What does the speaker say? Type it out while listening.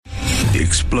The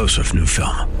explosive new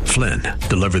film, Flynn,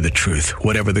 deliver the truth,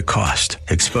 whatever the cost,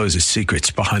 exposes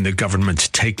secrets behind the government's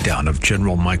takedown of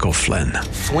General Michael Flynn.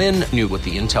 Flynn knew what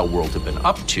the intel world had been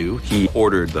up to. He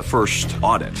ordered the first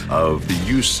audit of the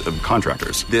use of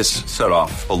contractors. This set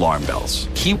off alarm bells.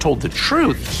 He told the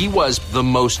truth. He was the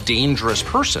most dangerous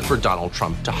person for Donald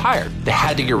Trump to hire. They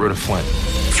had to get rid of Flynn.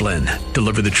 Flynn,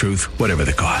 deliver the truth, whatever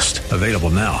the cost. Available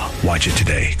now. Watch it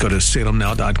today. Go to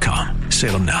salemnow.com.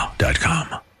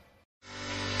 salemnow.com.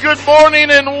 Good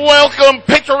morning and welcome.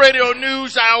 Patriot Radio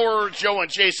News Hour. Joe and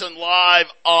Jason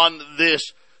live on this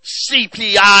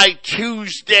CPI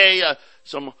Tuesday.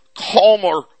 Some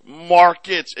calmer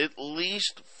markets, at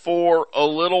least for a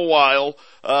little while.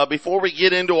 Before we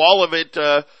get into all of it,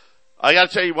 I got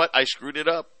to tell you what, I screwed it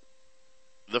up.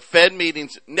 The Fed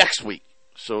meeting's next week.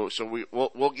 So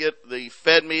we'll get the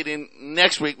Fed meeting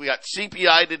next week. We got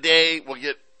CPI today. We'll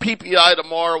get PPI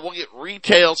tomorrow. We'll get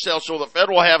retail sales. So the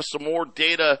Fed will have some more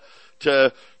data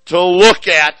to look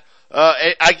at.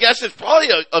 I guess it's probably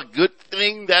a good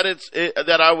thing that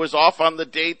that I was off on the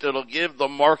date. It'll give the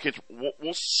markets.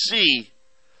 We'll see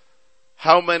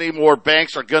how many more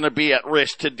banks are going to be at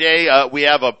risk today. We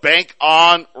have a bank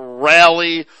on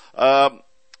rally. I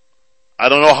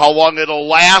don't know how long it'll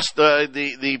last.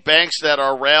 The banks that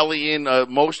are rallying,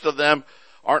 most of them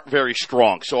aren't very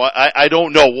strong. So I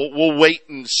don't know. We'll wait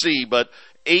and see. But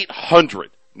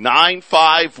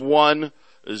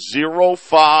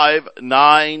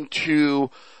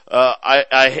 800-951-0592.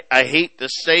 I hate to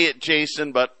say it,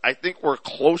 Jason, but I think we're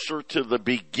closer to the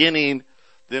beginning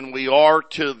than we are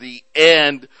to the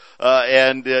end.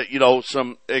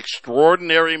 Some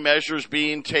extraordinary measures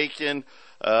being taken.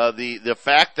 The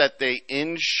fact that they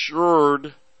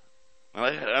insured,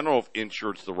 I don't know if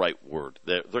insured's the right word.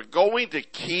 They're going to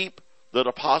keep the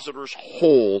depositors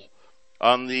whole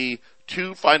on the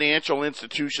two financial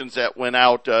institutions that went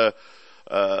out,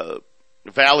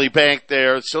 Valley Bank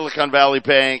there, Silicon Valley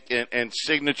Bank and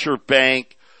Signature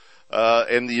Bank,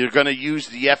 and you're going to use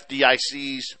the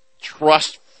FDIC's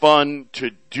trust fund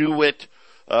to do it.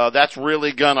 That's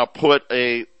really going to put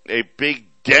a big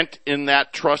dent in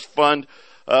that trust fund.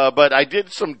 But I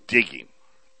did some digging,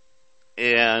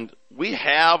 and we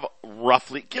have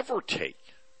roughly, give or take,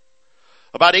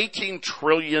 about $18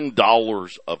 trillion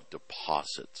of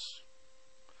deposits.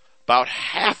 About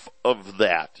half of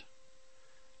that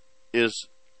is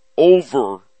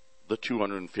over the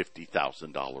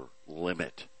 $250,000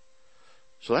 limit.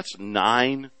 So that's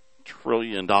 $9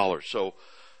 trillion. So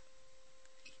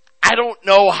I don't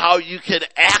know how you could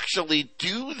actually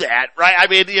do that, right? I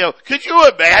mean, could you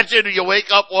imagine you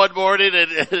wake up one morning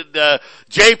and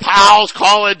Jay Powell's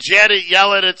calling Janet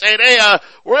Yellen and saying, hey,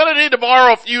 we're going to need to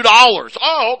borrow a few dollars.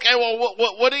 Oh, okay, well,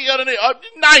 what are you going to need?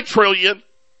 $9 trillion.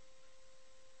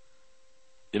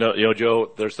 You know,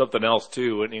 Joe, there's something else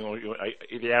too. And,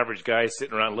 the average guy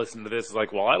sitting around listening to this is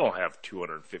like, well, I don't have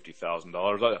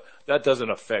 $250,000. That doesn't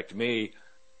affect me,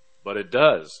 but it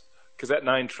does. Because that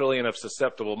 $9 trillion of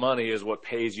susceptible money is what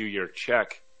pays you your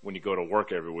check when you go to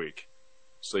work every week.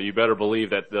 So you better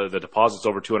believe that the deposits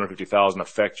over $250,000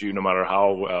 affect you no matter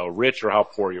how rich or how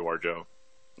poor you are, Joe.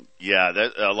 Yeah,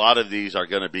 a lot of these are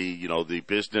going to be, the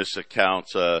business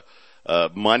accounts.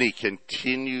 Money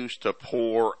continues to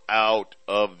pour out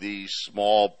of these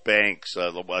small banks.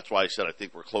 That's why I said I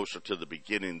think we're closer to the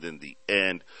beginning than the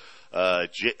end.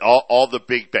 All the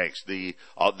big banks, the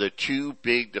too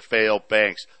big to fail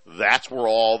banks, that's where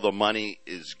all the money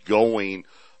is going.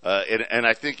 And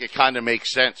I think it kind of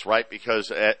makes sense, right?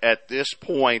 Because at this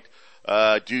point,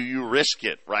 do you risk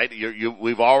it, right?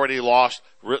 We've already lost,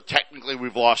 technically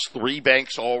we've lost 3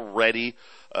 banks already.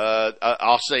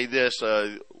 I'll say this,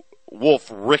 Wolf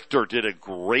Richter did a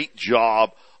great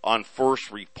job on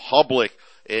First Republic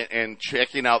and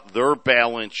checking out their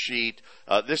balance sheet.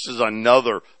 This is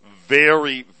another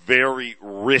very, very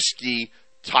risky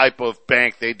type of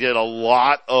bank. They did a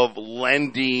lot of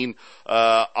lending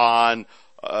on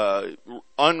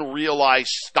unrealized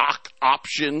stock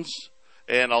options.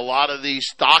 And a lot of these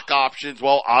stock options,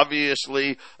 well,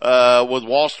 obviously, with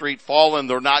Wall Street falling,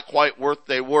 they're not quite worth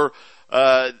they were.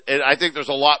 And I think there's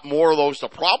a lot more of those. The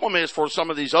problem is for some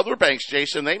of these other banks,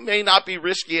 Jason, they may not be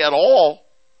risky at all.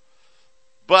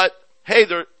 But, hey,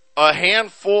 a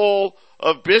handful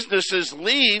of businesses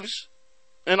leaves,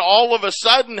 and all of a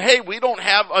sudden, hey, we don't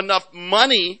have enough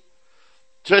money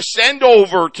to send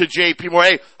over to J.P.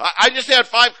 Morgan. Hey, I just had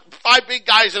five big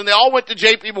guys, and they all went to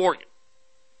J.P. Morgan.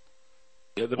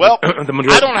 Yeah, I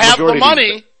don't have the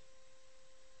money.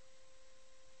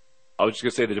 I was just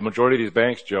going to say that the majority of these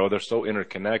banks, Joe, they're so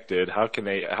interconnected. How can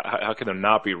there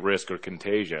not be risk or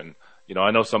contagion?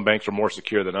 I know some banks are more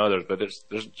secure than others, but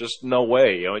there's just no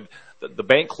way. The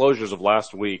bank closures of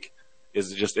last week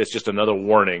it's just another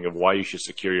warning of why you should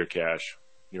secure your cash.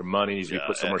 Your money needs to be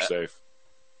put somewhere safe.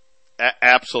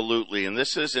 Absolutely. And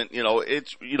this isn't,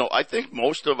 I think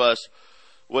most of us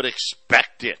would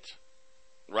expect it,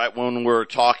 right? When we're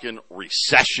talking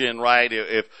recession, right?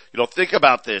 If think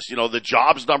about this, the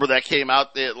jobs number that came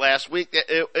out last week,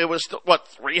 it was,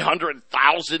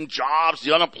 300,000 jobs.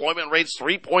 The unemployment rate's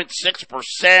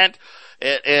 3.6%.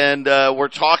 And we're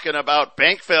talking about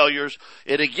bank failures.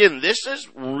 And again, this is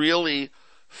really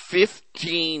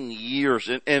 15 years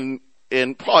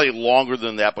and probably longer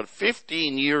than that, but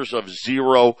 15 years of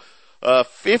zero,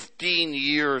 15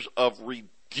 years of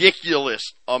ridiculous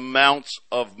amounts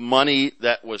of money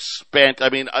that was spent. I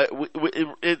mean,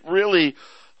 it really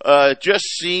just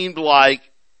seemed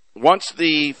like once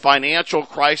the financial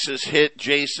crisis hit,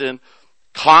 Jason,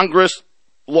 Congress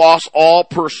lost all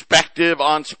perspective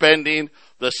on spending.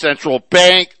 The central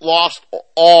bank lost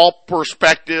all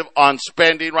perspective on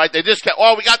spending, right? They just kept,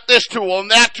 we got this tool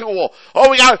and that tool.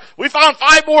 We found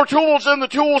 5 more tools in the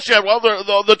tool shed. Well,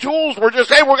 the tools were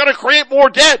just, hey, we're going to create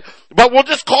more debt, but we'll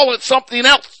just call it something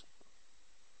else.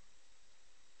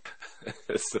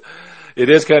 It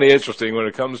is kind of interesting when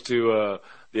it comes to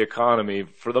the economy.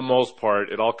 For the most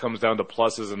part, it all comes down to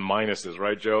pluses and minuses,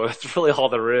 right, Joe? That's really all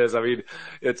there is. I mean,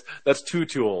 that's 2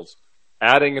 tools.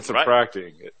 Adding and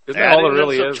subtracting. Right. Isn't that all it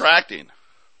really is? Subtracting.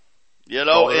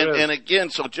 And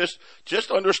again, so just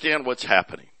understand what's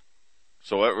happening.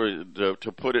 So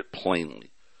to put it plainly,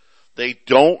 they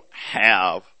don't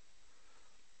have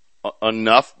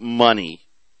enough money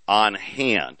on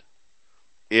hand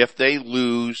if they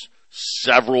lose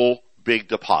several big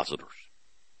depositors.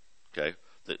 Okay?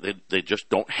 They just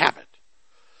don't have it.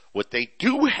 What they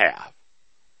do have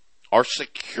are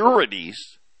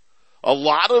securities, a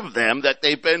lot of them that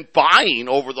they've been buying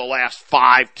over the last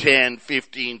 5, 10,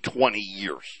 15, 20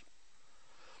 years.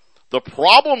 The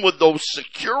problem with those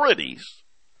securities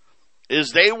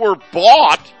is they were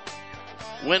bought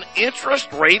when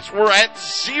interest rates were at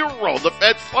 0. The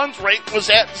Fed funds rate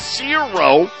was at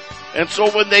 0. And so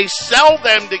when they sell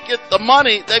them to get the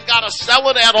money, they've got to sell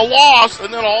it at a loss,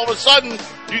 and then all of a sudden,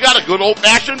 you got a good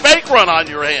old-fashioned bank run on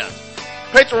your hands.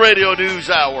 Patriot Radio News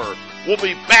Hour. We'll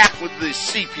be back with the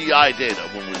CPI data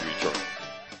when we return.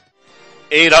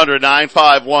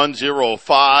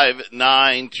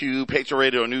 800-951-0592. Patriot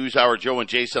Radio News Hour. Joe and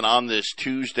Jason on this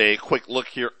Tuesday. Quick look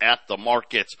here at the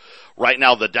markets. Right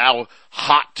now, the Dow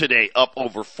hot today, up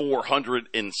over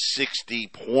 460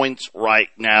 points right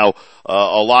now.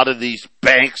 A lot of these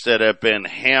banks that have been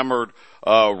hammered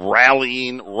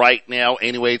rallying right now.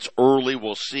 Anyway, it's early.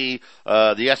 We'll see.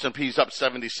 The S&P's up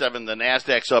 77. The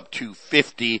Nasdaq's up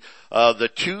 250. The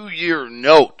 2-year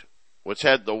note, which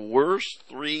had the worst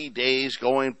 3 days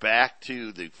going back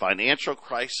to the financial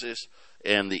crisis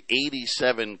and the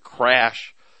 87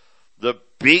 crash, the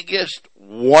biggest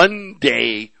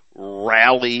one-day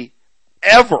rally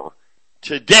ever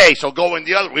today. So going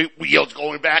the other way, yields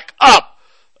going back up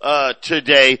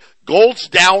today. Gold's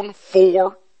down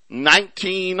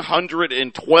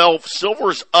 1,912.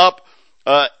 Silver's up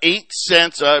 8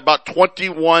 cents, about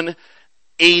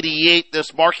 21.88.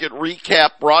 This market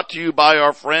recap brought to you by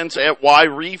our friends at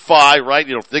Y-Refi, right?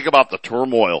 Think about the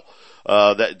turmoil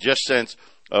that just since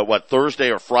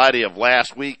Thursday or Friday of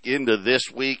last week into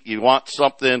this week. You want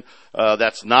something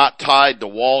that's not tied to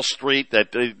Wall Street,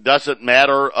 that doesn't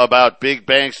matter about big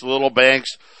banks, little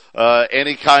banks,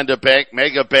 any kind of bank,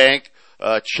 mega bank.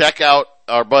 Check out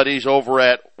our buddies over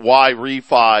at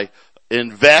Y-Refi.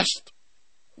 Invest,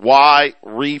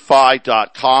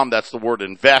 YRefi.com. That's the word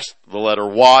invest, the letter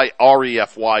Y,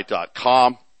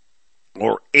 REFY.com,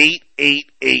 or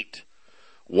 888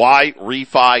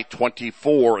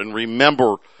 Y-Refi24. And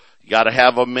remember, you got to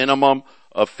have a minimum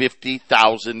of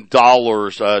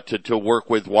 $50,000 to work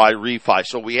with Y-Refi.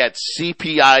 So we had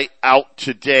CPI out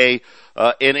today,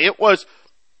 and it was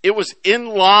in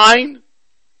line.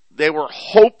 They were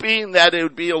hoping that it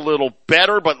would be a little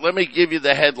better, but let me give you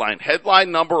the headline. Headline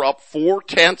number up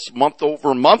 0.4 month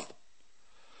over month.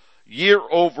 Year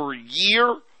over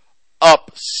year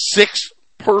up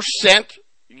 6%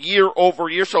 year over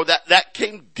year. So that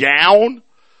came down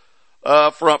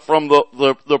from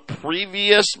the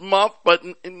previous month, but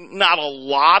not a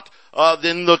lot.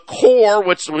 Then the core,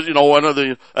 which was, one of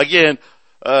the, again,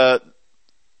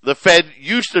 the Fed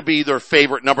used to be their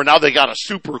favorite number. Now they got a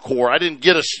super core. They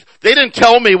didn't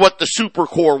tell me what the super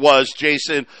core was,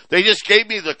 Jason. They just gave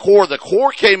me the core. The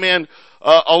core came in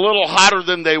a little hotter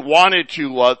than they wanted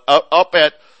to, up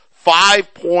at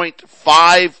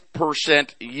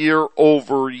 5.5% year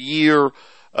over year.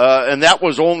 and that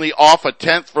was only off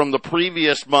 1/10 from the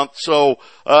previous month. So,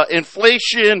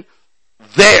 inflation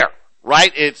there,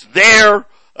 right? It's there.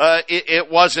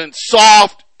 It wasn't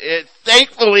soft.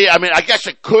 Thankfully, I mean, I guess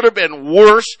it could have been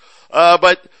worse,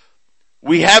 but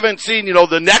we haven't seen,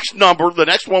 the next number, the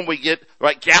next one we get,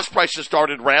 right? Gas prices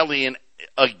started rallying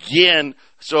again,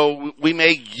 so we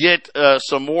may get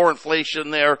some more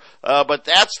inflation there, but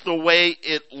that's the way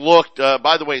it looked.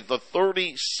 By the way, the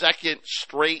 32nd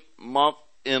straight month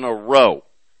in a row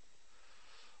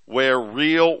where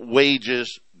real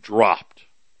wages dropped.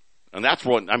 And that's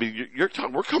what, I mean,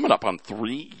 we're coming up on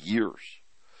 3 years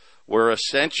where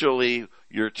essentially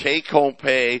your take-home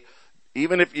pay,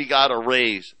 even if you got a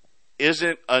raise,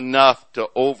 isn't enough to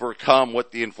overcome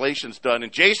what the inflation's done.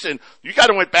 And Jason, you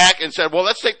kind of went back and said, well,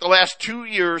 let's take the last 2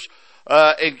 years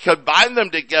and combine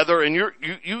them together. And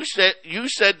you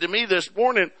said to me this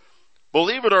morning,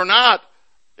 believe it or not,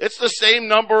 it's the same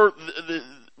number.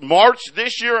 March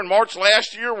this year and March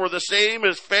last year were the same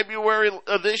as February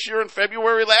this year and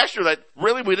February last year. That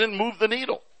really, we didn't move the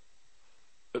needle.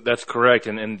 That's correct.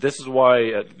 And this is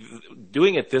why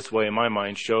doing it this way, in my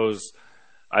mind, shows,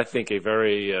 I think, a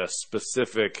very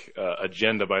specific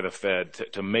agenda by the Fed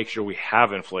to make sure we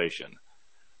have inflation.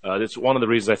 That's one of the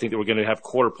reasons I think that we're going to have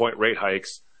quarter-point rate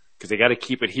hikes, because they got to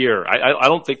keep it here. I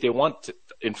don't think they want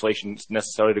inflation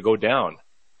necessarily to go down.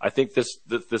 I think this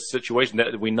situation,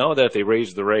 that we know that if they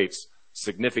raise the rates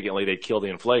significantly, they kill the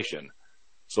inflation.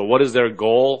 So what is their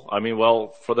goal? I mean,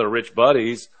 well, for their rich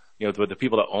buddies, the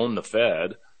people that own the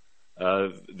Fed,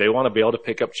 they want to be able to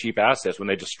pick up cheap assets when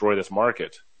they destroy this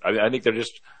market. I think they're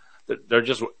just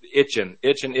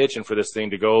itching for this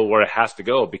thing to go where it has to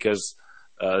go, because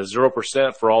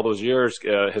 0% for all those years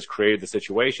has created the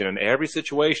situation, and every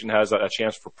situation has a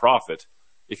chance for profit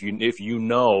if you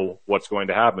know what's going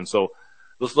to happen. So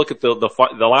let's look at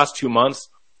the last 2 months.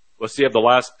 Let's see if the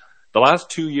last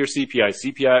 2 year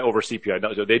CPI over CPI.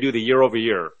 They do the year over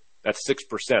year. That's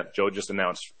 6%. Joe just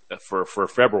announced for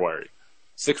February.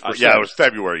 6%. Yeah, it was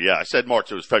February. Yeah, I said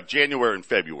March. It was January and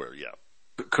February. Yeah.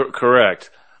 Correct.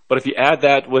 But if you add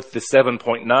that with the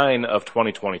 7.9 of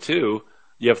 2022,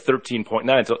 you have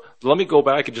 13.9. So let me go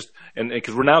back and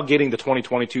because we're now getting the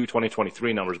 2022,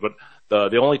 2023 numbers, but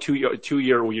the only two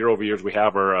year over years we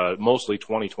have are mostly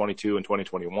 2022 and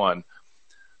 2021.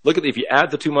 Look at if you add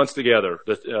the 2 months together,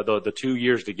 the 2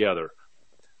 years together,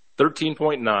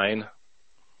 13.9,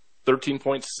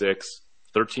 13.6,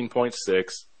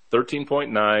 13.6,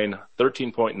 13.9,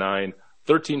 13.9,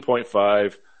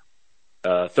 13.5,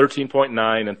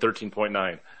 13.9, and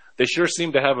 13.9. They sure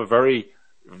seem to have a very,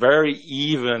 very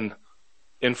even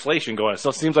inflation going. So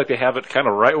it seems like they have it kind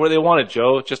of right where they want it,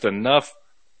 Joe, just enough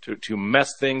to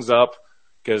mess things up.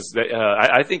 Because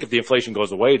I think if the inflation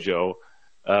goes away, Joe,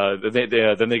 then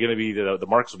they're going to be the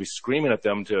markets will be screaming at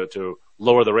them to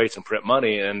lower the rates and print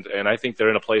money, and I think they're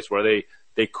in a place where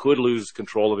they could lose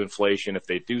control of inflation if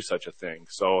they do such a thing.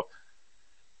 So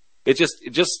it just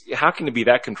how can it be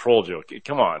that control, Joe?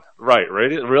 Come on, right?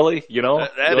 Really?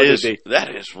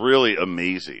 That is really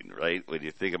amazing, right? When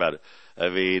you think about it, I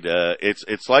mean,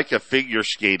 it's like a figure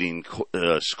skating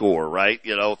score, right?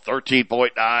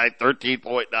 13.9,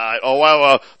 13.9. Oh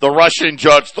wow, the Russian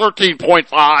judge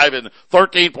 13.5 and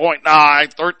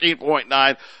 13.9,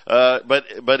 13.9.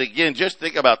 But again, just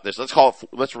think about this. Let's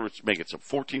make it some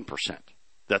 14%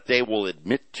 that they will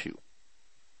admit to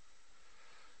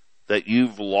that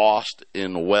you've lost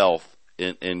in wealth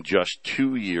in just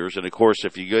 2 years. And of course,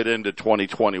 if you get into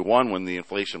 2021, when the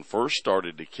inflation first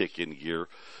started to kick in gear,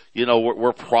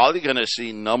 we're probably going to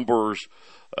see numbers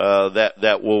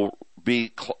that will be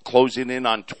closing in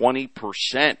on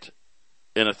 20%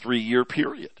 in a 3-year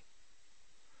period.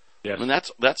 Yes. I mean,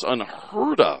 that's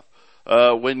unheard of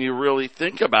when you really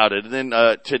think about it. And then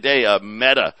today,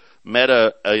 Meta,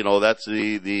 that's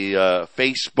the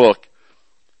Facebook.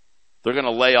 They're going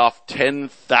to lay off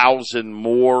 10,000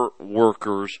 more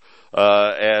workers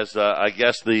as I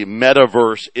guess the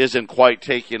metaverse isn't quite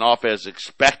taking off as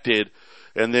expected.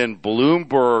 And then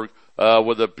Bloomberg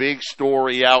with a big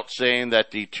story out saying that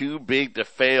the too big to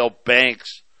fail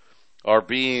banks are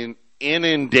being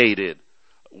inundated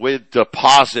with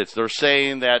deposits. They're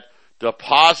saying that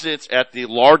deposits at the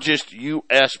largest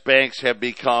U.S. banks have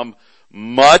become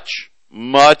much,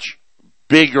 much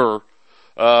bigger.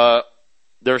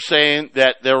 They're saying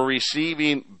that they're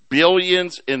receiving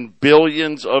billions and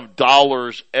billions of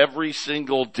dollars every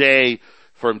single day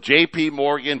from J.P.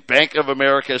 Morgan, Bank of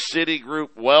America, Citigroup,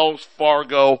 Wells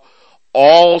Fargo,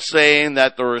 all saying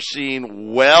that they're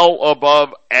seeing well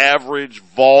above average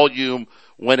volume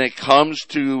when it comes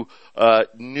to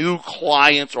new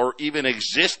clients or even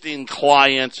existing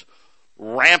clients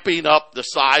ramping up the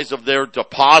size of their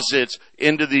deposits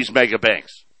into these mega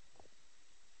banks.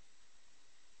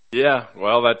 Yeah,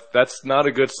 well, that's not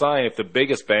a good sign if the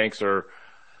biggest banks are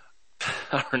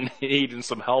needing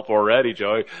some help already,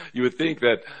 Joey. You would think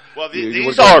that. Well,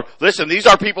 these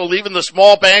are people leaving the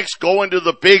small banks, going to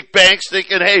the big banks,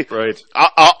 thinking, "Hey, right.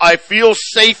 I feel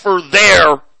safer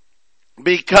there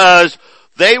because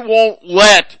they won't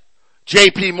let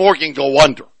J.P. Morgan go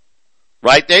under."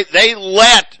 Right? They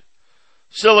let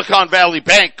Silicon Valley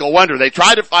Bank go under. They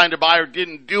tried to find a buyer,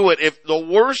 didn't do it. If the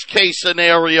worst case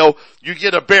scenario, you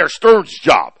get a Bear Stearns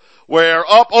job, where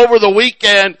up over the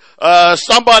weekend,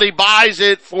 somebody buys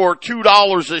it for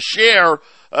 $2 a share.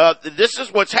 This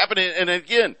is what's happening. And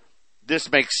again,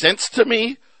 this makes sense to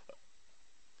me.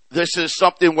 This is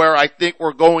something where I think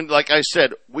we're going, like I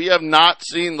said, we have not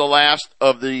seen the last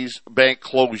of these bank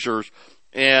closures.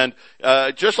 And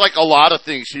just like a lot of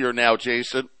things here now,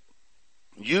 Jason,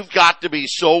 you've got to be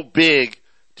so big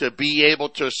to be able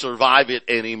to survive it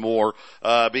anymore,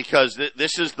 because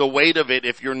this is the weight of it.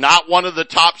 If you're not one of the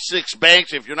top 6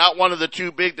 banks, if you're not one of the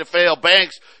too big to fail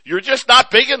banks, you're just not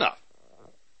big enough.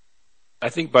 I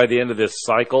think by the end of this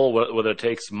cycle, whether it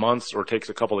takes months or takes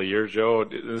a couple of years, Joe,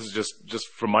 this is just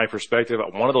from my perspective,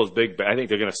 one of those I think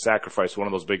they're going to sacrifice one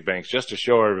of those big banks just to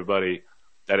show everybody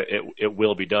that it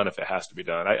will be done if it has to be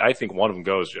done. I think one of them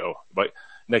goes, Joe. But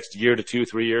next year to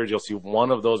 2-3 years, you'll see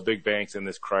one of those big banks in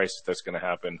this crisis that's going to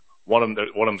happen. One of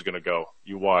them's going to go.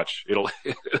 You watch. It'll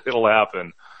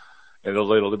happen. And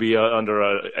it'll be under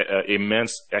a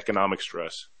immense economic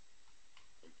stress.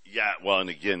 Yeah, well, and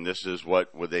again, this is what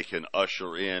they can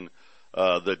usher in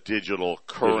the digital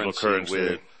currency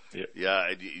with.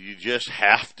 Yeah, you just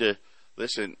have to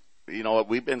listen. You know what?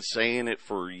 We've been saying it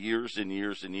for years and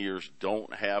years and years.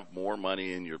 Don't have more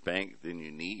money in your bank than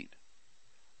you need.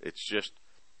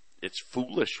 It's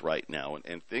foolish right now.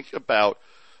 And think about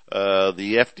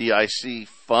the FDIC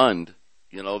fund.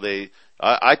 You know,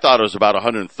 I thought it was about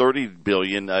 $130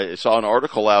 billion. I saw an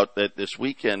article out that this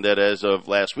weekend that as of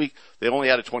last week, they only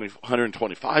had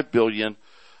 $125 billion,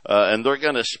 and they're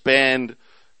going to spend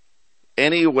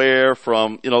anywhere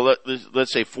from,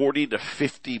 let's say 40 to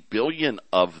 50 billion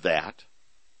of that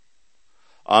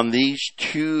on these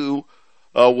two,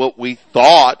 what we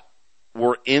thought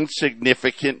were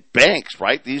insignificant banks,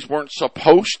 right? These weren't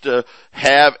supposed to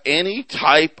have any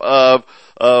type of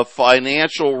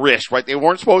financial risk, right? They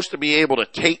weren't supposed to be able to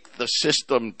take the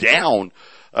system down.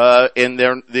 And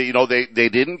they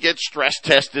didn't get stress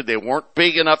tested. They weren't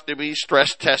big enough to be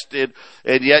stress tested.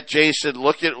 And yet, Jason,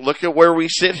 look at where we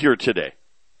sit here today.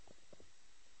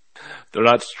 They're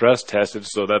not stress tested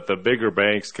so that the bigger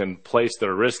banks can place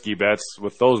their risky bets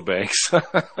with those banks.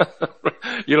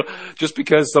 Just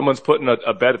because someone's putting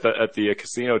a bet at the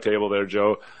casino table there,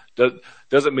 Joe,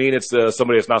 doesn't mean it's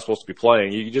somebody that's not supposed to be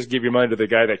playing. You just give your money to the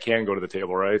guy that can go to the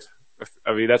table, right?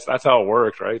 I mean, that's how it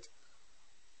works, right?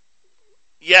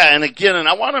 Yeah, and again,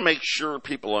 I want to make sure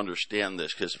people understand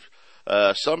this, because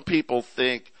some people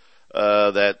think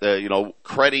that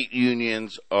credit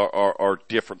unions are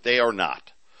different. They are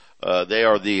not. They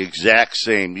are the exact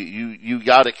same. You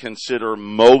got to consider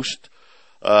most,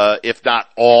 if not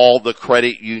all, the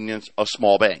credit unions a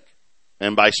small bank.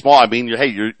 And by small, I mean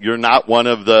you're not one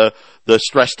of the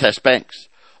stress test banks,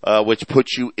 which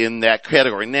puts you in that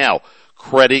category. Now,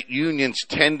 credit unions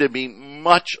tend to be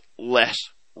much less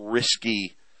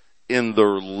risky in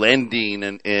their lending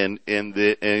and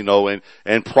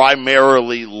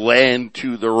primarily lend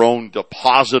to their own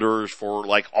depositors for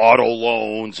like auto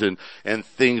loans and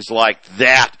things like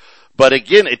that. But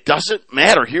again, it doesn't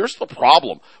matter. Here's the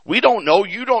problem. We don't know.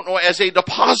 You don't know as a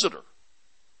depositor.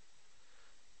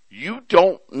 You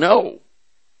don't know.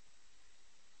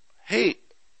 Hey,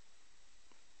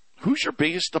 who's your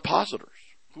biggest depositors?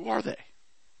 Who are they?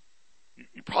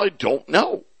 You probably don't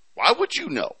know. Why would you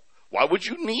know? Why would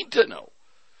you need to know?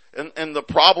 And the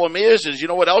problem is you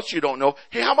know what else you don't know?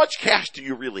 Hey, how much cash do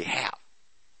you really have?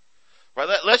 Right?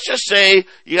 Let's just say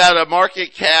you got a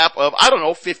market cap of,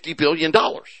 $50 billion.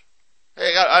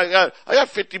 Hey, I got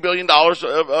 $50 billion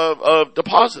of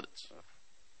deposits.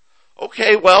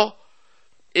 Okay, well,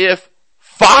 if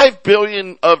 $5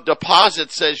 billion of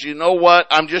deposits says, you know what,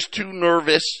 I'm just too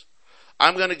nervous,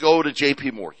 I'm going to go to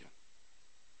J.P. Morgan.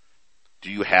 Do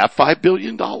you have $5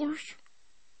 billion?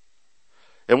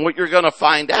 And what you're going to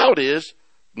find out is,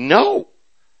 no.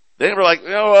 They were like, you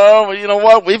know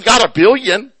what? We've got $1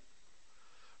 billion,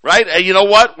 right? And you know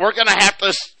what? We're going to have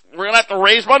to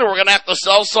raise money. We're going to have to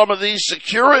sell some of these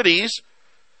securities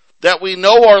that we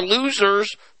know are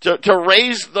losers to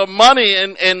raise the money.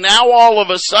 And now all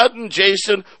of a sudden,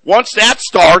 Jason, once that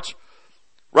starts,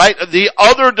 right? The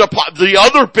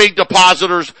other big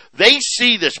depositors, they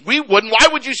see this. We wouldn't. Why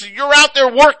would you see? You're out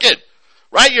there working,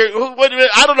 right?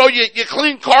 I don't know, you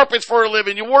clean carpets for a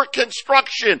living. You work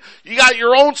construction. You got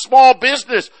your own small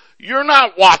business. You're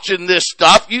not watching this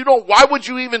stuff. Why would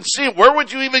you even see it? Where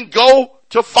would you even go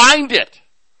to find it?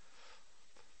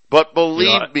 But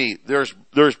believe me, there's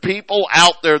people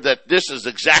out there that this is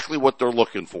exactly what they're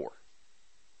looking for.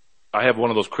 I have one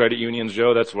of those credit unions,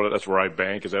 Joe. That's where I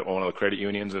bank, is at one of the credit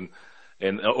unions, and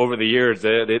over the years,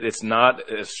 it's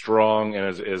not as strong and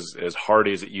as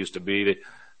hardy as it used to be.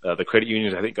 The credit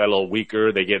unions, I think, got a little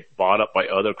weaker. They get bought up by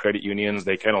other credit unions.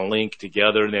 They kind of link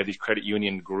together, and they have these credit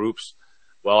union groups.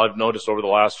 Well, I've noticed over the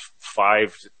last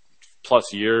 5+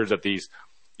 years that these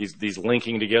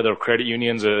linking together of credit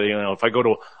unions, if I go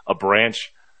to a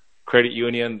branch credit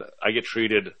union, I get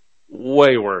treated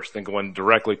way worse than going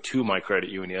directly to my credit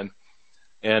union.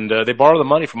 And they borrow the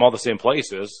money from all the same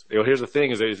places. Here's the thing: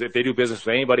 is if they do business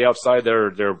with anybody outside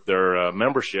their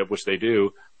membership, which they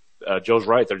do, Joe's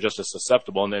right; they're just as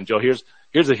susceptible. And then, Joe, here's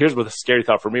what the scary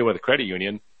thought for me with the credit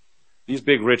union: these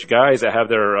big rich guys that have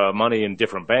their money in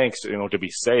different banks, to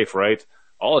be safe, right?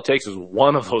 All it takes is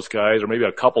one of those guys, or maybe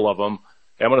a couple of them.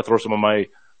 Hey, I'm going to throw some of my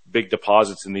big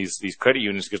deposits in these credit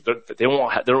unions because they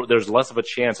won't. There's less of a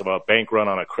chance of a bank run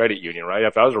on a credit union, right?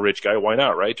 If I was a rich guy, why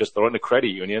not, right? Just throw it in a credit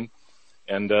union.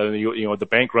 And, the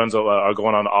bank runs are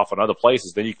going off on other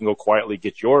places. Then you can go quietly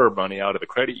get your money out of the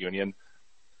credit union.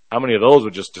 How many of those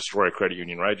would just destroy a credit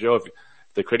union, right, Joe? If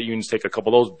the credit unions take a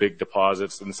couple of those big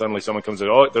deposits and suddenly someone comes in,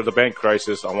 there's a bank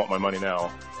crisis, I want my money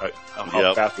now.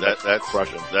 How fast would that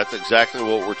crush them? That's exactly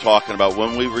what we're talking about.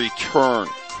 When we return,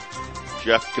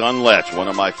 Jeff Gunletch, one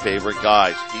of my favorite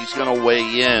guys, he's going to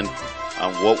weigh in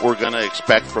on what we're going to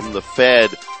expect from the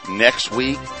Fed next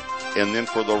week and then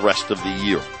for the rest of the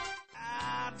year.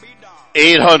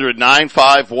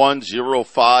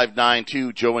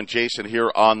 800-951-0592. Joe and Jason here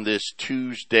on this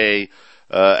Tuesday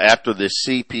after the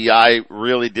CPI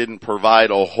really didn't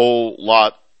provide a whole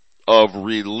lot of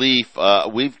relief.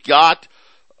 We've got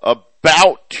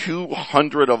about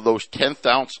 200 of those 10th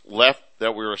ounce left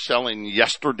that we were selling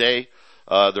yesterday.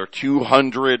 They're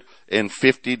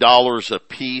 $250 a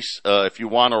piece. If you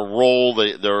want to roll,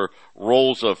 they're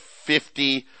rolls of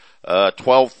 50,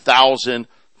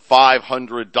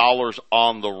 $12,500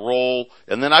 on the roll.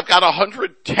 And then I've got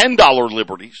 $110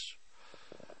 Liberties.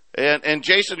 And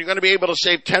Jason, you're going to be able to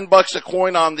save $10 a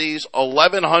coin on these,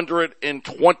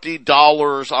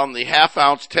 $1,120 on the half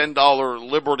ounce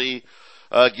 $10 Liberty.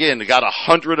 Again, you got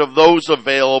 100 of those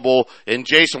available. And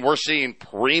Jason, we're seeing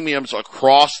premiums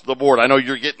across the board. I know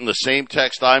you're getting the same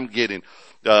text I'm getting.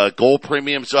 Gold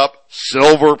premiums up,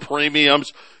 silver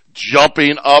premiums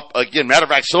jumping up. Again, matter of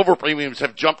fact, silver premiums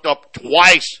have jumped up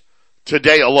twice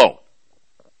today alone.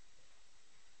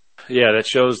 Yeah, that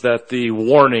shows that the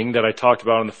warning that I talked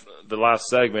about in the last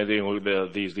segment,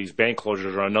 these bank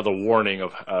closures are another warning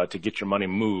of to get your money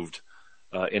moved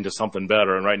into something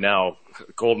better. And right now,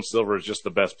 gold and silver is just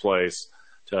the best place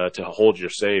to hold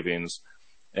your savings.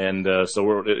 And that's the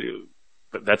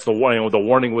warning. The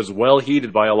warning was well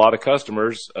heeded by a lot of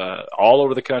customers all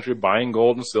over the country buying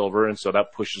gold and silver, and so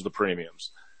that pushes the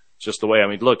premiums. It's just the way. I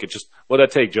mean, look, what did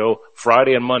that take, Joe?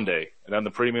 Friday and Monday, and then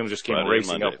the premiums just came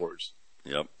racing upwards.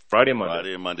 Yep. Friday and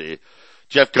Monday.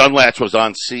 Jeff Gunlatch was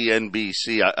on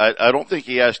CNBC. I don't think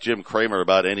he asked Jim Cramer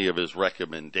about any of his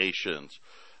recommendations.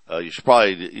 You should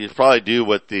probably do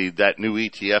what that new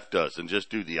ETF does and just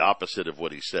do the opposite of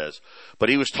what he says. But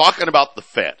he was talking about the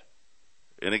Fed.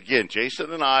 And again,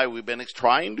 Jason and we've been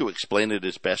trying to explain it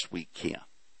as best we can.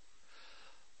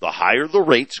 The higher the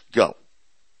rates go,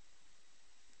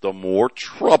 the more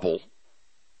trouble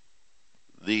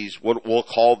these, what we'll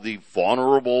call the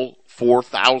vulnerable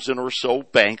 4,000 or so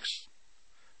banks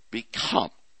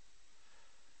become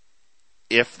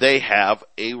if they have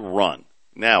a run.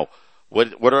 Now,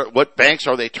 what banks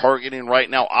are they targeting right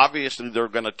now? Obviously, they're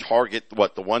going to target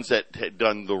the ones that had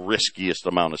done the riskiest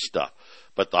amount of stuff.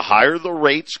 But the higher the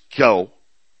rates go,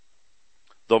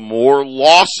 the more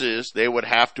losses they would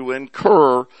have to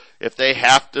incur if they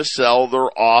have to sell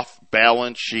their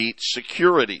off-balance sheet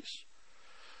securities.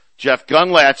 Jeff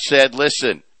Gunlatch said,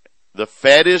 listen, the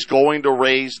Fed is going to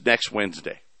raise next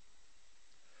Wednesday.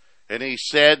 And he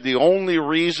said the only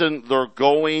reason they're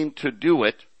going to do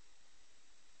it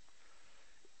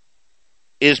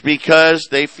is because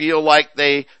they feel like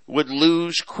they would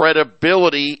lose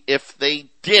credibility if they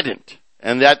didn't.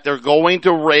 And that they're going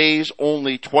to raise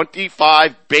only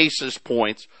 25 basis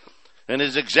points. And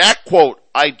his exact quote,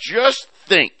 I just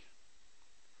think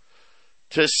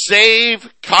to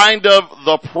save kind of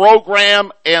the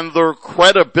program and their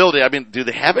credibility. I mean, do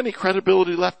they have any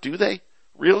credibility left? Do they?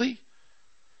 Really?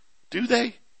 Do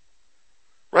they?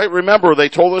 Right? Remember, they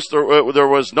told us there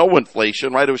was no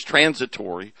inflation, right? It was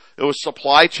transitory. It was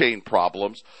supply chain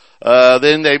problems.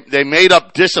 Then they made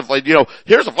up disinflation.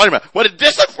 Here's the funny matter. Well,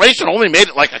 disinflation only made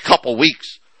it like a couple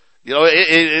weeks.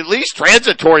 At least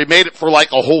transitory made it for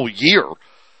like a whole year.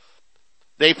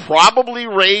 They probably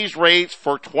raised rates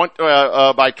for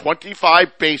by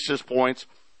 25 basis points.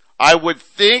 I would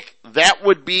think that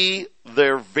would be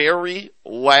their very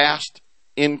last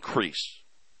increase.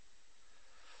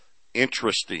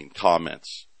 Interesting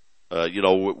comments.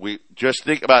 We just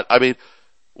think about,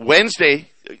 Wednesday,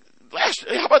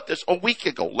 how about this? A week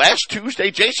ago, last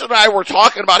Tuesday, Jason and I were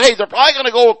talking about, hey, they're probably going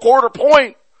to go a quarter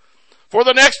point for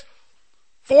the next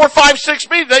 4, 5, 6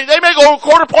 meetings. They may go a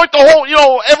quarter point the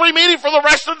whole, every meeting for the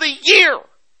rest of the year.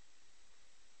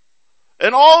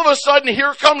 And all of a sudden,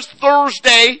 here comes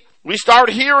Thursday. We start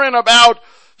hearing about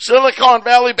Silicon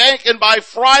Valley Bank, and by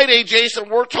Friday, Jason,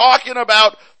 we're talking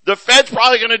about the Fed's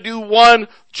probably going to do one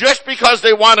just because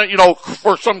they want to,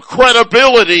 for some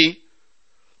credibility.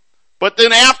 But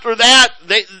then after that,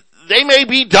 they may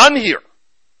be done here.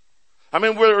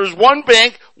 There's one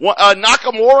bank,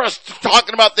 Nakamura's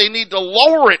talking about they need to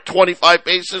lower it 25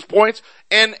 basis points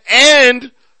and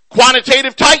end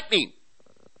quantitative tightening.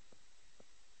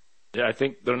 Yeah, I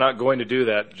think they're not going to do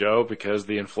that, Joe, because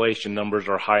the inflation numbers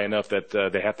are high enough that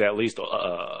they have to at least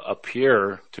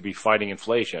appear to be fighting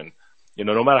inflation.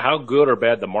 No matter how good or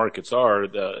bad the markets are,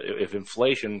 if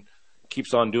inflation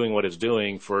keeps on doing what it's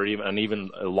doing for even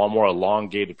a more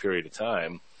elongated period of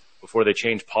time before they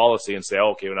change policy and say,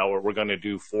 okay, now we're going to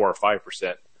do 4 or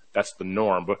 5%. That's the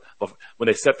norm. But when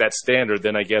they set that standard,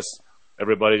 then I guess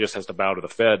everybody just has to bow to the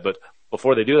Fed. But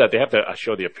before they do that, they have to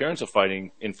show the appearance of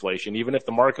fighting inflation, even if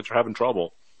the markets are having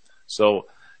trouble. So,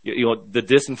 the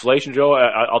disinflation, Joe,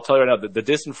 I'll tell you right now, the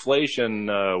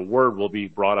disinflation word will be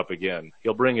brought up again.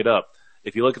 He'll bring it up.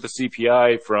 If you look at the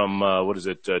CPI from,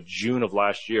 June of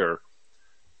last year,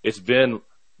 it's been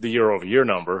the year-over-year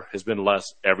number has been less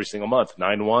every single month.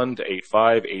 9.1 to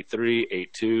 8.5, 8.3,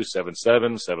 8.2,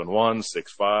 7.7, 7.1,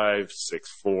 6.5,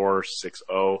 6.4,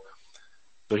 6.0.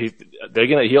 So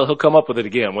he'll come up with it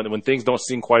again. When things don't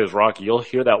seem quite as rocky, you'll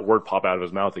hear that word pop out of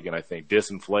his mouth again, I think,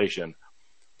 disinflation.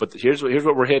 But here's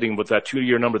what we're hitting with that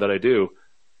 2-year number that I do.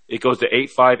 It goes to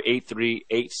 8.5, 8.3,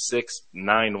 8.6,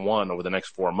 9.1 over the next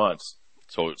 4 months.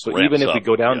 So even if we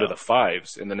go down to the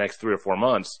fives in the next 3 or 4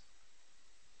 months,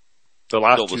 the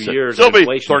last 2 years, it'll be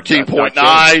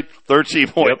 13.9,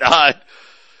 13.9, yep.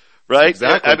 Right?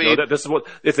 Exactly. This is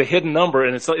it's a hidden number,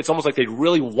 and it's almost like they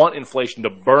really want inflation to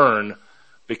burn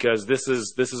because this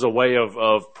is a way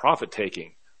of profit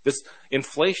taking. This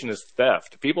inflation is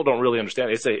theft. People don't really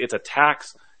understand. It's a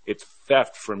tax. It's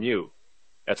theft from you.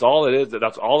 That's all it is.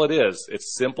 That's all it is.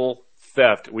 It's simple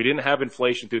theft. We didn't have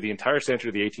inflation through the entire century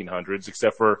of the 1800s,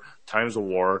 except for times of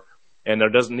war. And there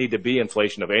doesn't need to be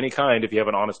inflation of any kind if you have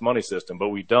an honest money system. But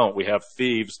we don't. We have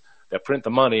thieves that print the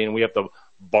money, and we have to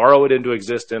borrow it into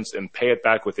existence and pay it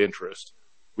back with interest.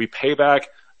 We pay back,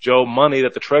 Joe, money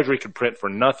that the Treasury could print for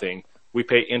nothing. We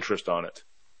pay interest on it.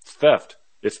 It's theft.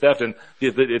 It's theft, and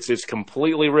it's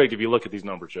completely rigged if you look at these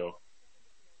numbers, Joe.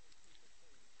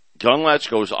 Gunlatch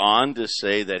goes on to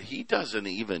say that he doesn't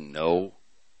even know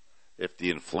if the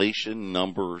inflation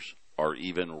numbers are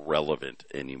even relevant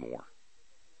anymore.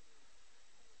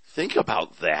 Think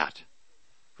about that.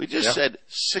 We just said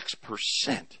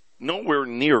 6%, nowhere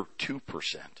near 2%.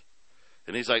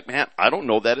 And he's like, man, I don't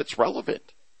know that it's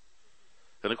relevant.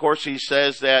 And of course he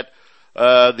says that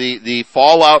the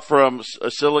fallout from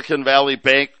Silicon Valley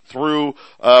Bank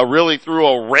really threw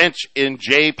a wrench in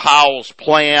Jay Powell's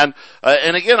plan.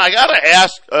 And again, I gotta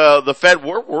ask, the Fed,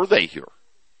 where were they here?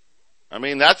 I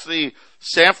mean, that's the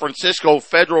San Francisco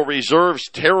Federal Reserve's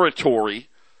territory.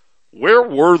 Where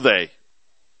were they?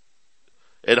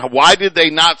 And why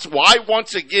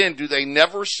once again do they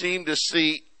never seem to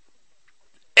see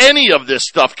any of this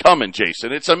stuff coming,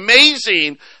 Jason? It's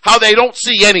amazing how they don't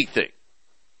see anything.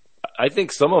 I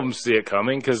think some of them see it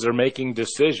coming because they're making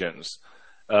decisions.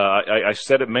 I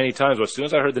said it many times, but as soon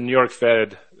as I heard the New York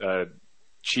Fed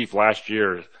chief last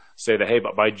year say that, hey,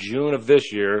 but by June of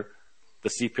this year, the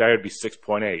CPI would be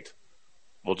 6.8.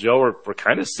 Well, Joe, we're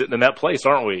kind of sitting in that place,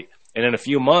 aren't we? And in a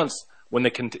few months, when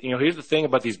here's the thing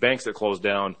about these banks that close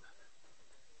down.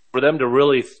 For them to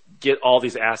really get all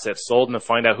these assets sold and to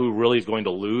find out who really is going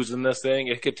to lose in this thing,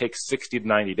 it could take 60 to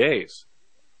 90 days.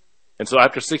 And so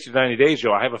after 60 to 90 days,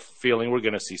 Joe, I have a feeling we're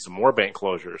going to see some more bank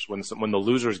closures when the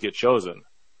losers get chosen.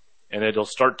 And it'll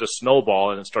start to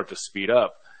snowball and start to speed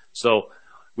up. So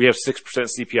we have 6%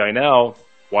 CPI now.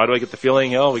 Why do I get the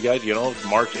feeling, we got,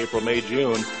 March, April, May,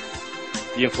 June.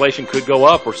 the inflation could go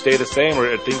up or stay the same,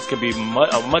 or things could be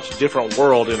a much different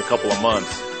world in a couple of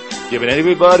months. Giving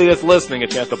anybody that's listening a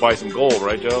chance to buy some gold,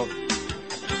 right, Joe?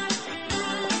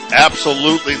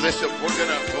 Absolutely. Listen,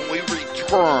 when we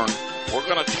return, we're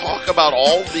going to talk about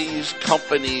all these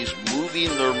companies moving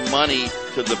their money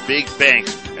to the big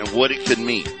banks and what it could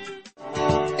mean.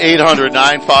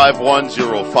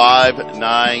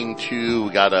 800-951-0592.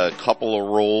 We got a couple of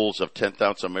rolls of 10th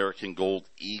ounce American Gold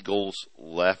Eagles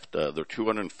left. They're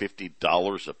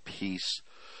 $250 a piece.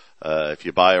 If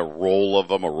you buy a roll of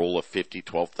them, a roll of 50,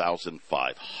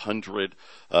 $12,500.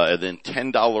 And then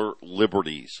 $10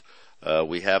 Liberties.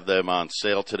 We have them on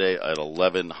sale today at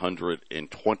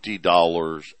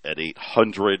 $1,120 at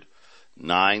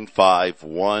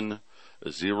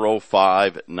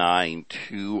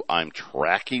 800-951-0592. I'm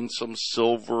tracking some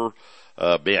silver.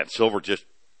 Silver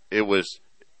it was,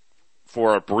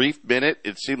 for a brief minute,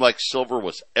 it seemed like silver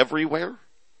was everywhere,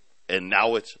 and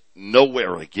now it's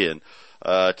nowhere again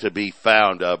to be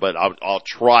found. But I'll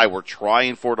try. We're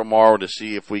trying for tomorrow to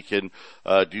see if we can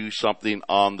do something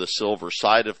on the silver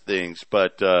side of things.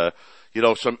 But,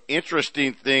 some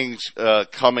interesting things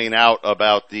coming out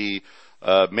about the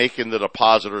making the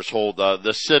depositors hold.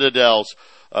 The Citadel's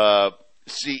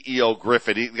CEO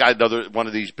Griffin, he got another one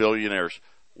of these billionaires.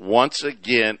 Once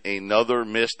again, another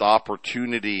missed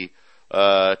opportunity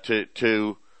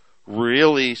to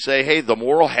really say, hey, the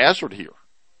moral hazard here,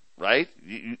 right?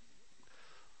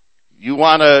 You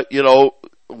want to,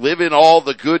 live in all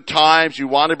the good times. You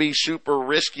want to be super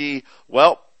risky.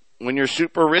 Well, when you're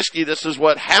super risky, this is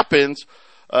what happens.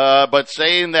 But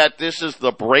saying that this is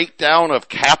the breakdown of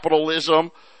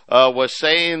capitalism, was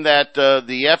saying that the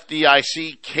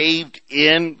FDIC caved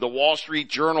in, the Wall Street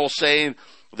Journal saying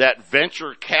that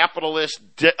venture capitalists,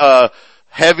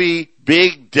 heavy,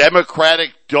 big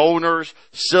Democratic donors,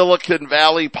 Silicon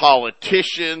Valley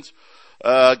politicians,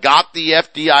 got the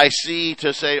FDIC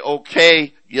to say,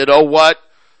 okay, you know what?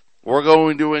 We're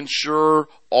going to insure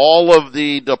all of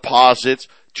the deposits.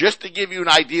 Just to give you an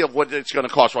idea of what it's going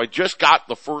to cost. So I just got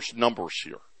the first numbers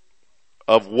here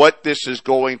of what this is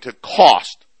going to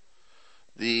cost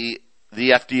the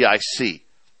FDIC.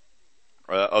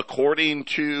 According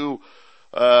to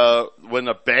when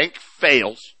a bank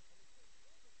fails,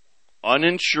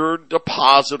 uninsured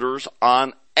depositors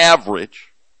on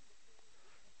average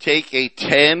take a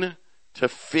 10 to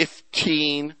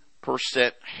 15%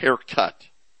 haircut.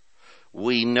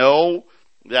 We know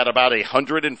that about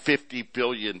 $150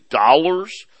 billion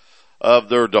of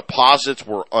their deposits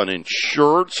were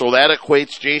uninsured. So that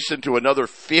equates, Jason, to another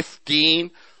 15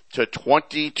 to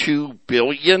 22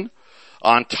 billion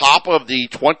on top of the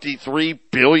 23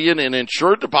 billion in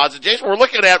insured deposits. Jason, we're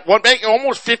looking at one bank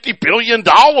almost $50 billion,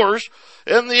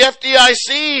 and the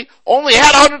FDIC only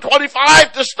had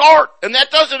 125 to start, and that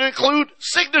doesn't include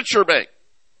Signature Bank.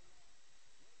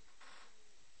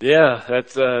 Yeah,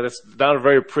 that's not a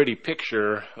very pretty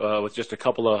picture with just a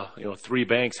couple of three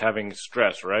banks having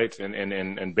stress, right,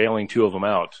 and bailing two of them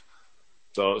out.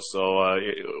 So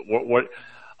what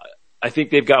I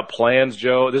think they've got plans,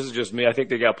 Joe. This is just me. I think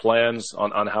they got plans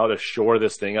on how to shore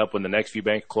this thing up when the next few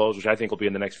banks close, which I think will be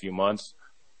in the next few months.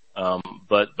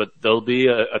 But there'll be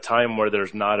a time where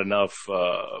there's not enough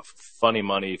funny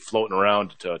money floating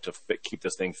around to keep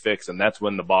this thing fixed, and that's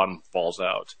when the bottom falls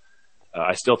out.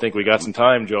 I still think we got some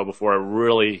time, Joe, before it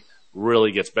really,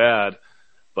 really gets bad.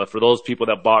 But for those people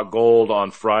that bought gold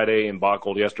on Friday and bought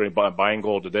gold yesterday, buying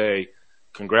gold today,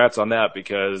 congrats on that,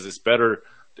 because it's better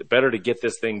to get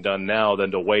this thing done now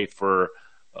than to wait for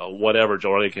whatever,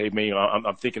 Joe. Like, hey, maybe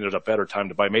I'm thinking there's a better time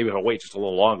to buy. Maybe if I wait just a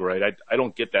little longer, right? I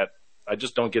don't get that. I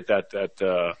just don't get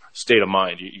that state of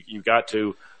mind. You got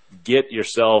to get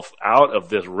yourself out of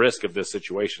this risk of this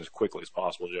situation as quickly as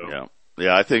possible, Joe.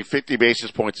 Yeah, I think 50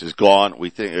 basis points is gone. We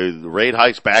think the rate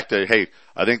hikes back to, hey,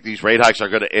 I think these rate hikes are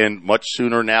going to end much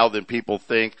sooner now than people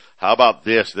think. How about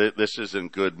this? This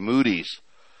isn't good. Moody's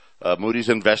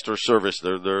Investor Service,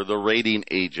 they're the rating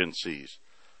agencies.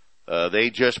 They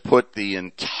just put the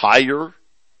entire,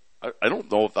 I don't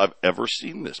know if I've ever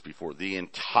seen this before, the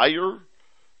entire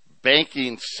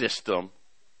banking system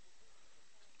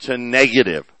to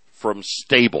negative from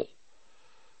stable.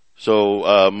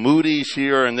 So Moody's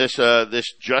here, and this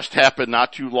just happened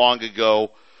not too long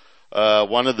ago.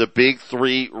 One of the big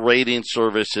three rating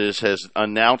services has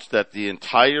announced that the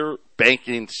entire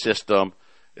banking system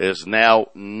is now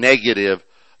negative.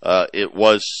 It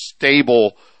was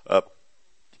stable.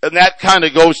 And that kind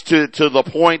of goes to the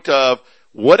point of,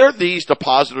 what are these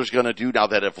depositors going to do now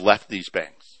that have left these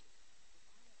banks?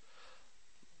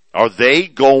 Are they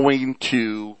going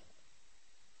to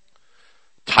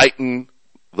tighten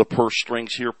the purse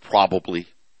strings here? Probably.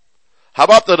 How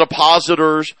about the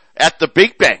depositors at the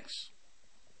big banks?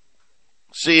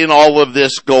 Seeing all of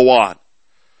this go on.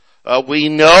 We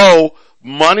know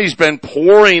money's been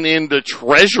pouring into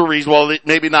treasuries. Well,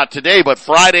 maybe not today, but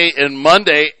Friday and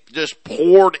Monday just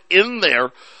poured in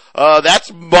there.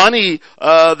 That's money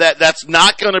that's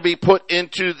not going to be put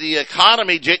into the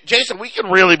economy. Jason, we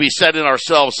can really be setting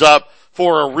ourselves up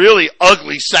for a really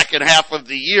ugly second half of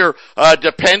the year,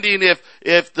 depending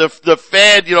if the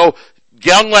Fed,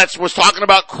 Gellnetz was talking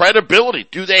about credibility.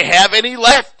 Do they have any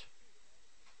left?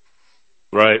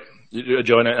 Right.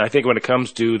 Joe, and I think when it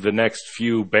comes to the next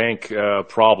few bank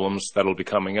problems that'll be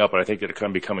coming up, and I think that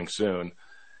it'll be coming soon,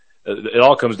 it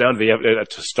all comes down to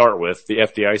to start with the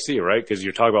FDIC, right? Because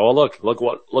you're talking about, look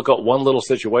what one little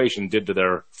situation did to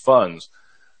their funds.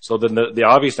 So then the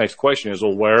obvious next question is,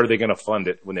 well, where are they going to fund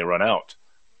it when they run out?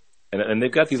 And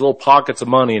they've got these little pockets of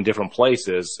money in different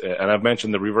places. And I've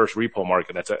mentioned the reverse repo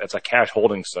market. That's a cash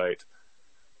holding site.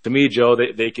 To me, Joe,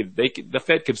 the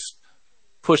Fed could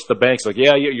push the banks like,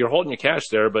 yeah, you're holding your cash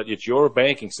there, but it's your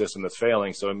banking system that's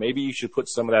failing. So maybe you should put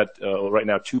some of that right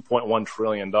now, $2.1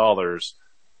 trillion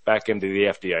back into the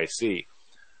FDIC.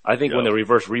 I think when the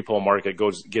reverse repo market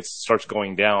starts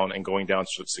going down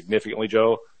significantly,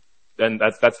 Joe, then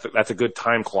that's a good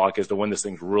time clock as to when this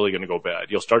thing's really going to go bad.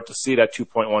 You'll start to see that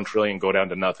 2.1 trillion go down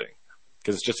to nothing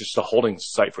because it's just a holding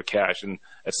site for cash. And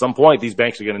at some point, these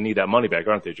banks are going to need that money back,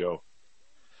 aren't they, Joe?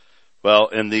 Well,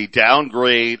 in the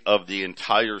downgrade of the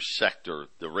entire sector,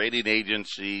 the rating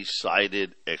agency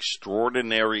cited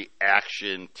extraordinary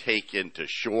action taken to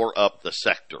shore up the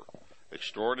sector.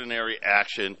 Extraordinary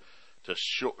action to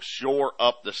shore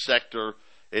up the sector.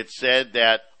 It said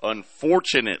that,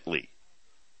 unfortunately,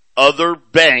 other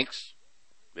banks,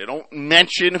 they don't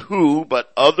mention who,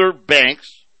 but other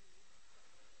banks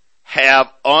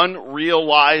have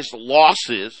unrealized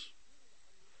losses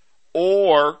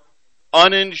or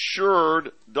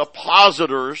uninsured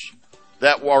depositors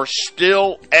that are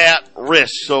still at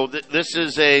risk. So this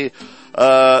is a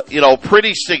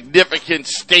pretty significant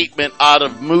statement out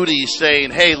of Moody's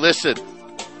saying, hey, listen,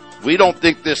 we don't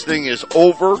think this thing is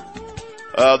over.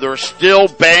 There are still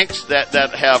banks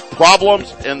that have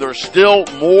problems, and there's still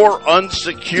more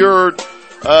unsecured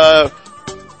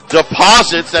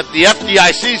deposits that the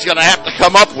FDIC is going to have to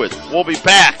come up with. We'll be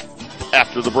back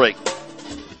after the break.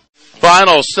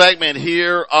 Final segment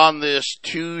here on this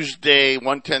Tuesday,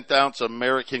 1/10 ounce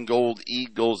American Gold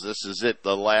Eagles. This is it,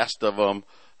 the last of them.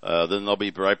 Then they'll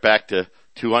be right back to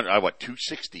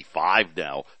 265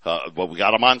 now. But we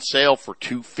got them on sale for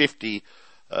 $250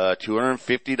 on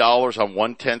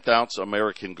 1/10 ounce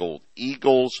American Gold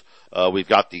Eagles. We've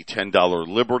got the $10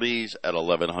 Liberties at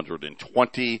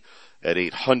 $1,120 at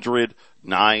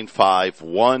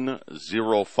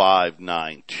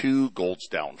 800-951-0592. Gold's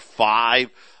down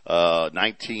 5,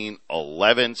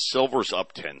 1911. Silver's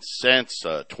up 10 cents,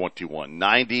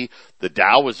 21.90. The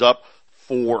Dow is up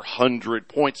 400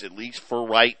 points, at least for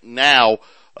right now.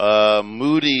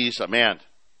 Moody's, man,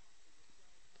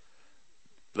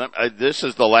 this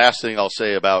is the last thing I'll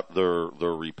say about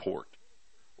their report.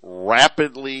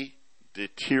 Rapidly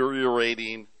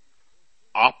deteriorating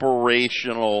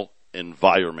operational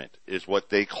environment is what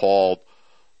they called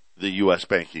the U.S.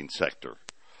 banking sector.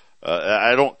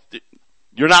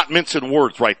 You're not mincing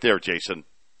words right there, Jason.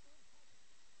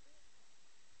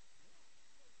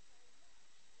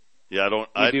 Yeah,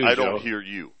 I don't hear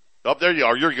you. Oh, there you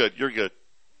are. You're good.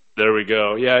 There we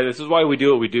go. Yeah, this is why we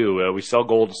do what we do. We sell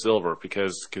gold and silver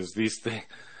because these things.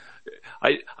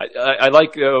 I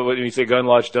like when you say Gun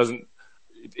Lodge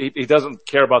he doesn't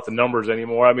care about the numbers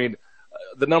anymore. I mean,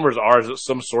 the numbers are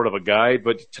some sort of a guide,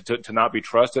 but to not be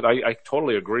trusted, I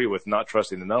totally agree with not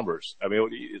trusting the numbers. I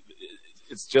mean,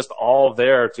 it's just all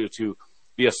there to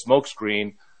be a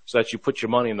smokescreen so that you put your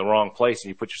money in the wrong place and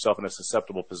you put yourself in a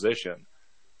susceptible position.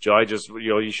 Joe,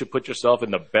 you should put yourself in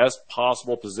the best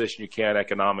possible position you can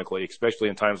economically, especially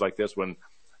in times like this when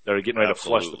they're getting ready to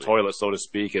flush the toilet, so to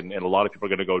speak, and a lot of people are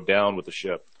going to go down with the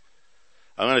ship.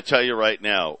 I'm going to tell you right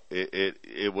now,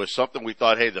 it was something we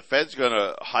thought, hey, the Fed's going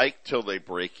to hike till they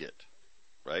break it,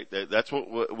 right? That's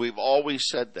what we've always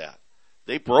said that.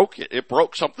 They broke it.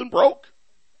 Something broke.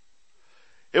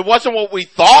 It wasn't what we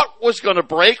thought was going to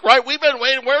break, right? We've been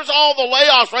waiting. Where's all the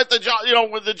layoffs, right?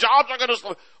 When the jobs are going to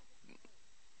slow.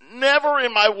 Never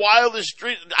in my wildest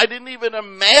dreams, I didn't even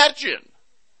imagine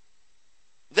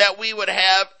that we would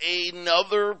have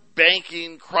another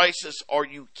banking crisis. Are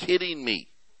you kidding me?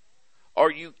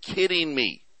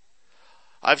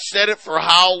 I've said it for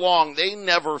how long? They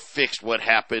never fixed what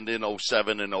happened in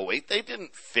 07 and 08. They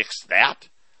didn't fix that.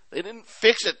 They didn't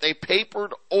fix it. They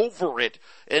papered over it.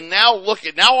 And now look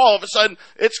at, now all of a sudden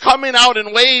it's coming out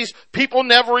in ways people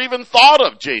never even thought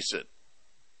of, Jason.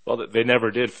 Well, they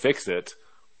never did fix it,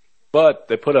 but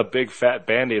they put a big fat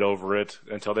Band-Aid over it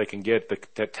until they can get the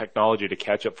technology to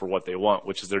catch up for what they want,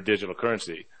 which is their digital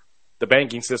currency. The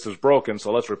banking system's broken,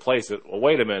 so let's replace it. Well,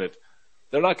 wait a minute.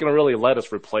 They're not going to really let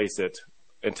us replace it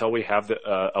until we have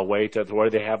a way to where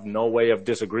they have no way of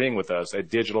disagreeing with us, a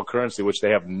digital currency which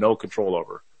they have no control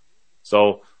over.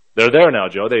 So they're there now,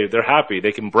 Joe. They're happy.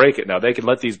 They can break it now. They can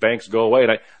let these banks go away.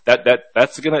 And I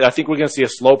think we're going to see a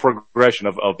slow progression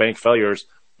of bank failures.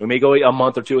 We may go a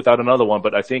month or two without another one,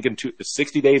 but I think in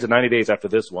 60 days or 90 days after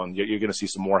this one, you're going to see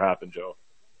some more happen, Joe.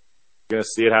 You're going to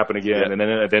see it happen again, and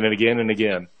then again and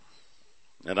again.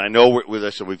 And I know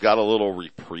we've got a little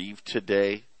reprieve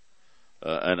today,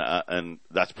 and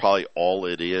that's probably all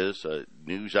it is.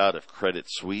 News out of Credit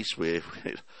Suisse.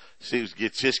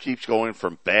 It just keeps going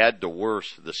from bad to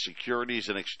worse. The Securities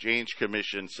and Exchange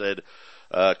Commission said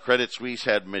Credit Suisse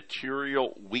had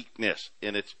material weakness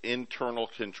in its internal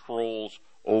controls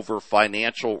over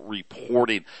financial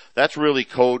reporting. That's really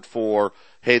code for,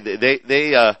 hey,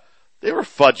 they were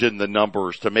fudging the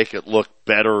numbers to make it look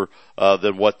better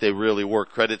than what they really were.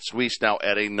 Credit Suisse now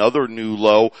at another new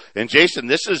low. And Jason,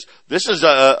 this is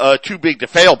a too big to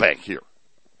fail bank here.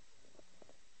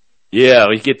 Yeah,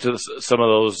 we get to some of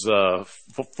those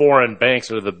foreign banks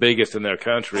that are the biggest in their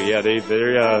country. Yeah,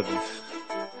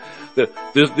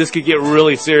 this could get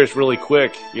really serious really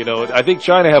quick. You know, I think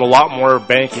China had a lot more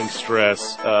banking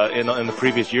stress in the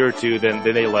previous year or two than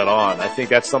they let on. I think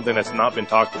that's something that's not been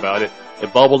talked about. It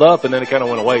bubbled up and then it kind of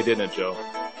went away, didn't it, Joe?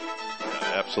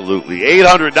 Absolutely.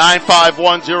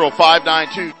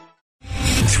 800-951-0592.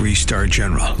 3-star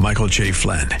General Michael J.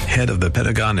 Flynn, head of the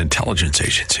Pentagon Intelligence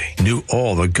Agency, knew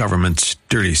all the government's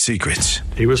dirty secrets.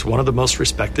 He was one of the most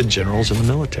respected generals in the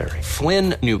military.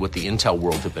 Flynn knew what the intel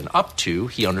world had been up to.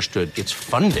 He understood its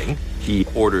funding. He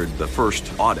ordered the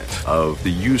first audit of the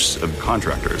use of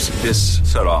contractors. This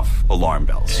set off alarm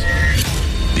bells.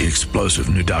 The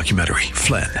explosive new documentary,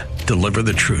 Flynn, Deliver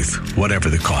the Truth, Whatever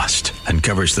the Cost,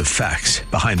 uncovers the facts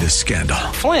behind this scandal.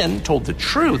 Flynn told the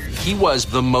truth. He was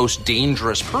the most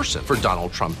dangerous person for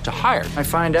Donald Trump to hire. I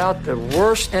find out the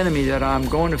worst enemy that I'm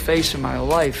going to face in my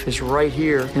life is right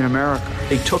here in America.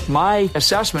 They took my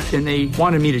assessment and they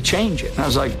wanted me to change it. And I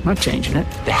was like, I'm not changing it.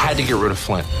 They had to get rid of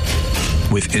Flynn.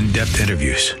 With in-depth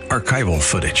interviews, archival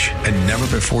footage, and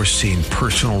never-before-seen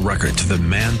personal records of the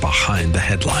man behind the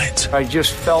headlines. I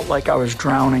just felt like I was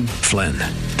drowning. Flynn,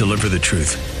 Deliver the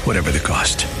Truth, Whatever the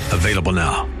Cost. Available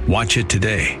now. Watch it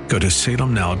today. Go to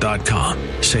salemnow.com.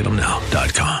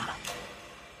 salemnow.com.